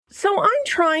So I'm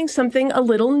trying something a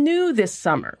little new this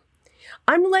summer.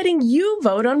 I'm letting you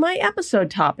vote on my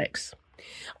episode topics.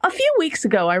 A few weeks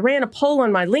ago, I ran a poll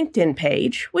on my LinkedIn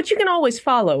page, which you can always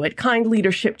follow at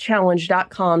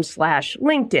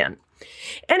kindleadershipchallenge.com/LinkedIn.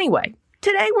 Anyway,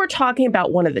 today we're talking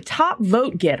about one of the top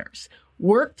vote getters,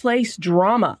 workplace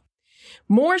drama.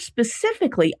 More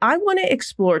specifically, I want to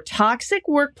explore toxic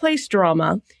workplace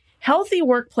drama, healthy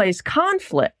workplace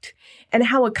conflict, and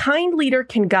how a kind leader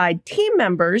can guide team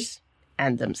members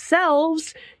and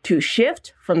themselves to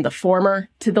shift from the former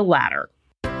to the latter.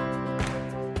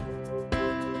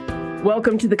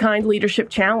 Welcome to the Kind Leadership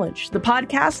Challenge, the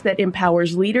podcast that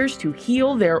empowers leaders to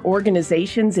heal their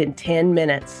organizations in 10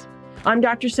 minutes. I'm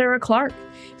Dr. Sarah Clark,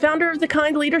 founder of the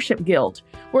Kind Leadership Guild,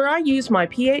 where I use my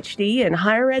PhD in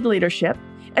higher ed leadership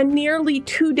and nearly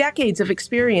 2 decades of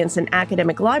experience in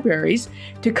academic libraries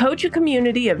to coach a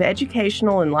community of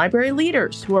educational and library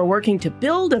leaders who are working to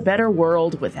build a better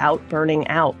world without burning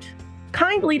out.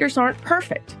 Kind leaders aren't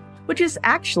perfect, which is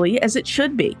actually as it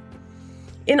should be.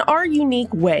 In our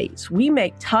unique ways, we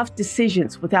make tough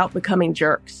decisions without becoming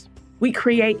jerks. We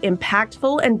create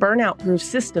impactful and burnout-proof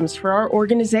systems for our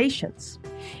organizations.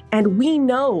 And we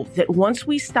know that once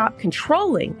we stop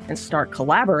controlling and start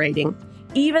collaborating,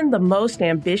 even the most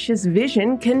ambitious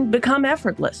vision can become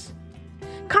effortless.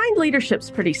 Kind leadership's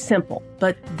pretty simple,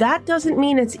 but that doesn't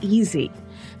mean it's easy.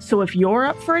 So if you're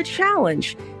up for a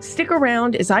challenge, stick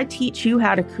around as I teach you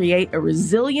how to create a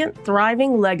resilient,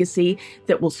 thriving legacy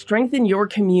that will strengthen your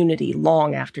community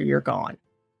long after you're gone.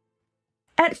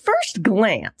 At first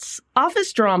glance,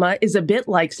 office drama is a bit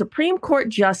like Supreme Court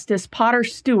Justice Potter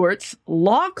Stewart's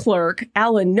law clerk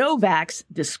Alan Novak's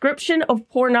description of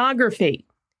pornography.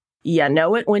 You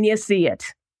know it when you see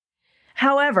it.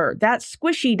 However, that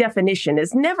squishy definition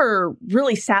has never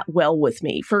really sat well with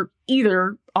me for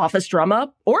either office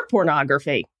drama or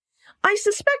pornography. I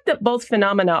suspect that both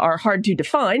phenomena are hard to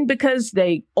define because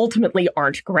they ultimately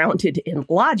aren't grounded in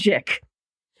logic.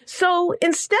 So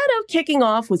instead of kicking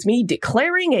off with me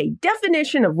declaring a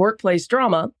definition of workplace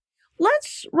drama,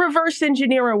 let's reverse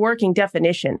engineer a working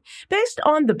definition based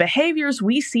on the behaviors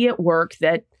we see at work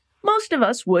that most of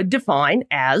us would define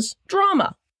as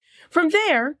drama. From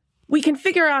there, we can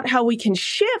figure out how we can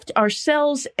shift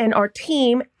ourselves and our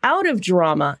team out of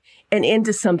drama and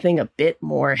into something a bit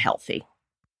more healthy.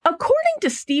 According to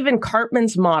Stephen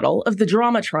Karpman's model of the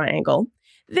drama triangle,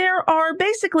 there are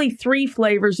basically 3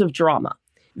 flavors of drama: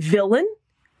 villain,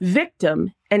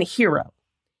 victim, and hero.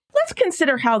 Let's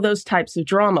consider how those types of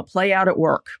drama play out at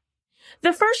work.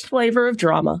 The first flavor of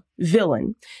drama,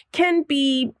 villain, can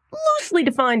be loosely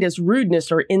defined as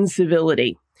rudeness or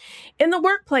incivility. In the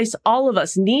workplace, all of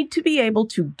us need to be able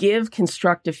to give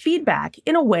constructive feedback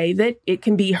in a way that it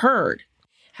can be heard.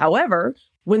 However,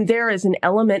 when there is an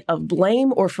element of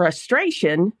blame or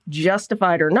frustration,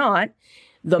 justified or not,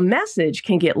 the message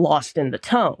can get lost in the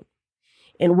tone.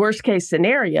 In worst-case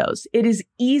scenarios, it is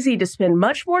easy to spend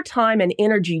much more time and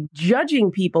energy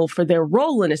judging people for their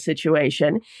role in a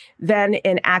situation than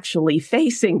in actually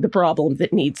facing the problem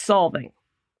that needs solving.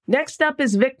 Next up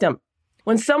is victim.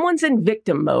 When someone's in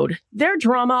victim mode, their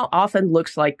drama often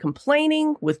looks like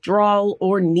complaining, withdrawal,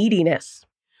 or neediness.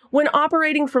 When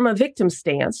operating from a victim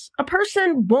stance, a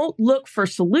person won't look for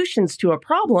solutions to a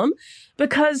problem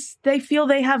because they feel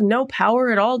they have no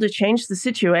power at all to change the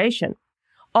situation.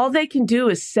 All they can do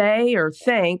is say or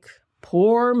think,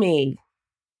 "Poor me."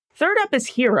 Third up is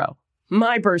hero,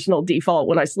 my personal default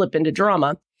when I slip into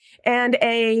drama, and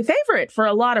a favorite for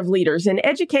a lot of leaders in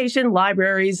education,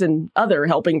 libraries, and other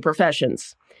helping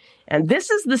professions. And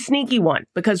this is the sneaky one,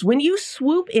 because when you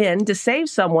swoop in to save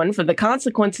someone for the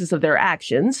consequences of their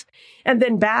actions, and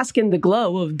then bask in the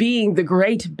glow of being the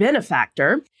great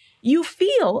benefactor, you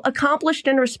feel accomplished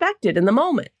and respected in the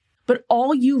moment. But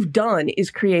all you've done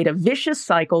is create a vicious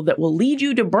cycle that will lead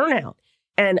you to burnout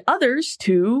and others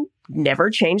to never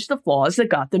change the flaws that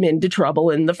got them into trouble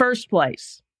in the first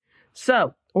place.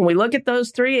 So, when we look at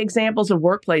those 3 examples of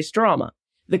workplace drama,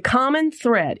 the common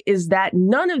thread is that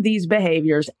none of these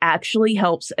behaviors actually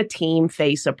helps a team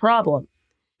face a problem.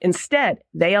 Instead,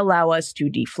 they allow us to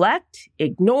deflect,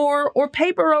 ignore, or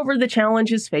paper over the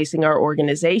challenges facing our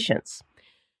organizations.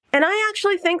 And I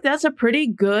actually think that's a pretty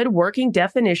good working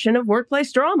definition of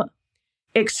workplace drama.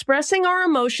 Expressing our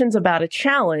emotions about a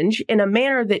challenge in a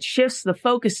manner that shifts the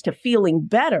focus to feeling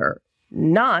better,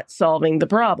 not solving the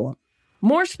problem.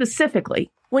 More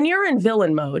specifically, when you're in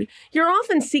villain mode, you're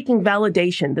often seeking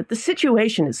validation that the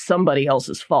situation is somebody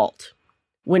else's fault.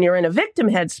 When you're in a victim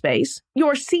headspace,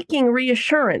 you're seeking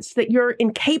reassurance that you're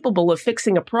incapable of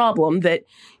fixing a problem that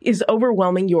is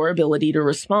overwhelming your ability to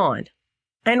respond.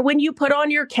 And when you put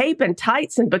on your cape and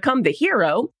tights and become the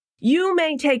hero, You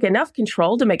may take enough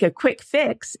control to make a quick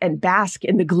fix and bask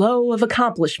in the glow of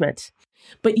accomplishment,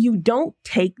 but you don't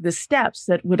take the steps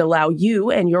that would allow you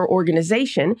and your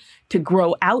organization to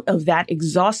grow out of that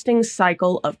exhausting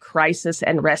cycle of crisis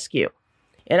and rescue.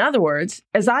 In other words,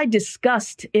 as I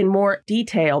discussed in more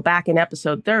detail back in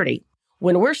episode 30,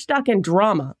 when we're stuck in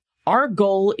drama, our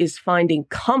goal is finding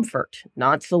comfort,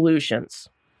 not solutions.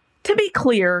 To be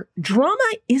clear,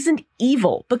 drama isn't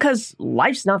evil because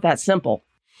life's not that simple.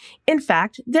 In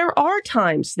fact, there are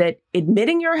times that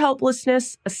admitting your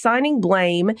helplessness, assigning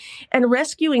blame, and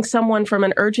rescuing someone from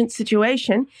an urgent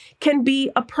situation can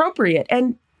be appropriate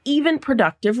and even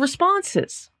productive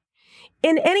responses.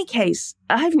 In any case,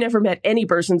 I've never met any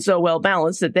person so well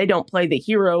balanced that they don't play the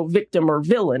hero, victim, or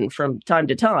villain from time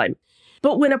to time.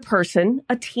 But when a person,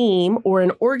 a team, or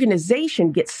an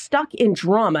organization gets stuck in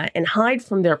drama and hide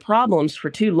from their problems for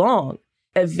too long,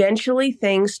 eventually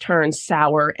things turn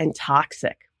sour and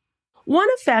toxic. One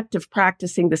effect of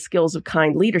practicing the skills of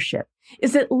kind leadership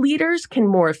is that leaders can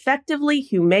more effectively,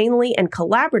 humanely, and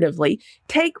collaboratively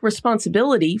take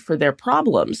responsibility for their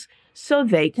problems so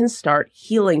they can start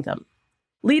healing them.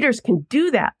 Leaders can do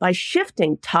that by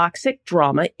shifting toxic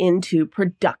drama into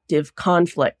productive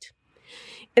conflict.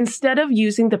 Instead of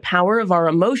using the power of our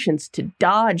emotions to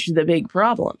dodge the big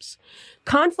problems,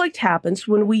 conflict happens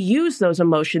when we use those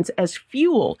emotions as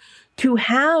fuel to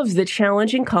have the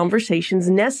challenging conversations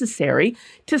necessary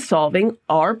to solving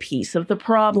our piece of the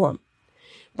problem.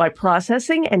 By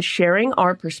processing and sharing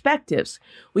our perspectives,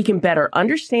 we can better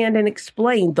understand and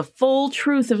explain the full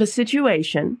truth of a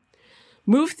situation,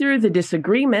 move through the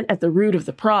disagreement at the root of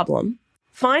the problem,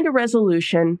 find a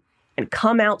resolution, and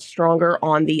come out stronger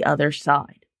on the other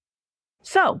side.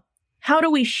 So, how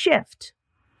do we shift?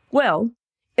 Well,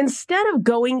 instead of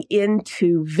going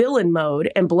into villain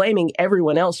mode and blaming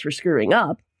everyone else for screwing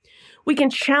up, we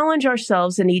can challenge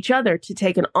ourselves and each other to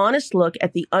take an honest look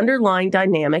at the underlying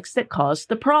dynamics that caused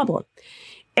the problem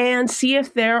and see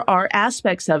if there are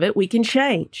aspects of it we can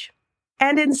change.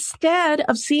 And instead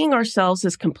of seeing ourselves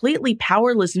as completely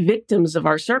powerless victims of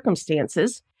our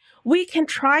circumstances, we can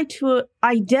try to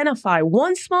identify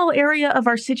one small area of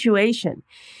our situation,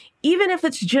 even if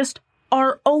it's just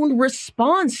our own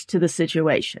response to the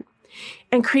situation,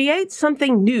 and create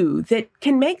something new that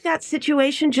can make that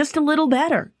situation just a little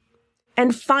better.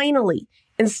 And finally,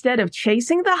 instead of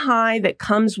chasing the high that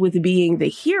comes with being the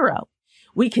hero,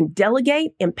 we can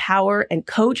delegate, empower, and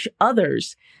coach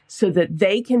others so that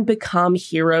they can become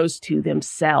heroes to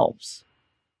themselves.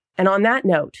 And on that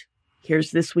note,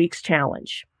 here's this week's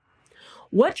challenge.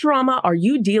 What drama are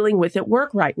you dealing with at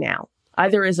work right now,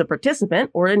 either as a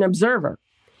participant or an observer?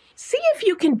 See if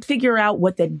you can figure out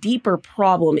what the deeper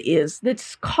problem is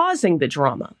that's causing the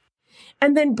drama.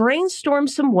 And then brainstorm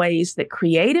some ways that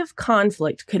creative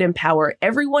conflict could empower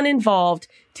everyone involved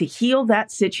to heal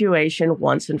that situation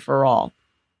once and for all.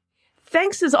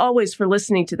 Thanks as always for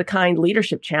listening to the Kind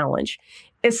Leadership Challenge,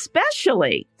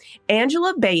 especially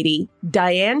Angela Beatty,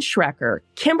 Diane Schrecker,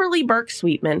 Kimberly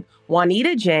Burke-Sweetman,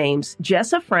 Juanita James,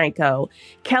 Jessa Franco,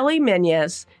 Kelly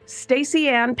Menyes, Stacey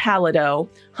Ann Pallado,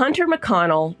 Hunter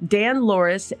McConnell, Dan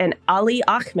Loris, and Ali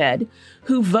Ahmed,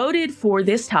 who voted for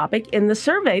this topic in the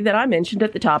survey that I mentioned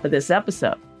at the top of this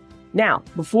episode. Now,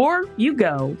 before you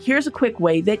go, here's a quick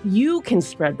way that you can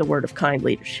spread the word of kind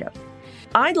leadership.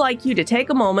 I'd like you to take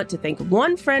a moment to think of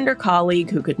one friend or colleague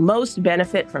who could most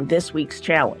benefit from this week's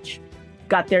challenge.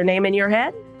 Got their name in your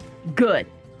head? Good.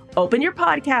 Open your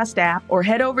podcast app or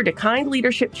head over to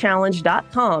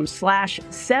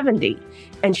kindleadershipchallenge.com/70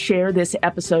 and share this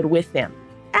episode with them.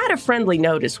 Add a friendly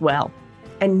note as well.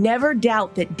 And never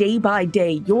doubt that day by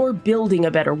day you're building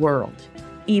a better world,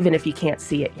 even if you can't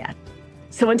see it yet.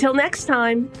 So until next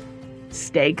time,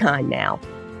 stay kind now.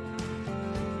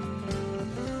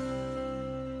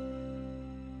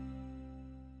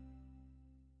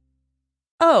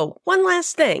 Oh, one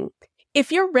last thing.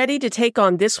 If you're ready to take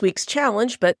on this week's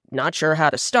challenge but not sure how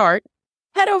to start,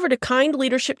 head over to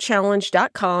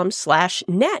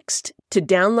kindleadershipchallenge.com/next to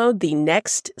download the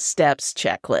Next Steps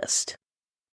checklist.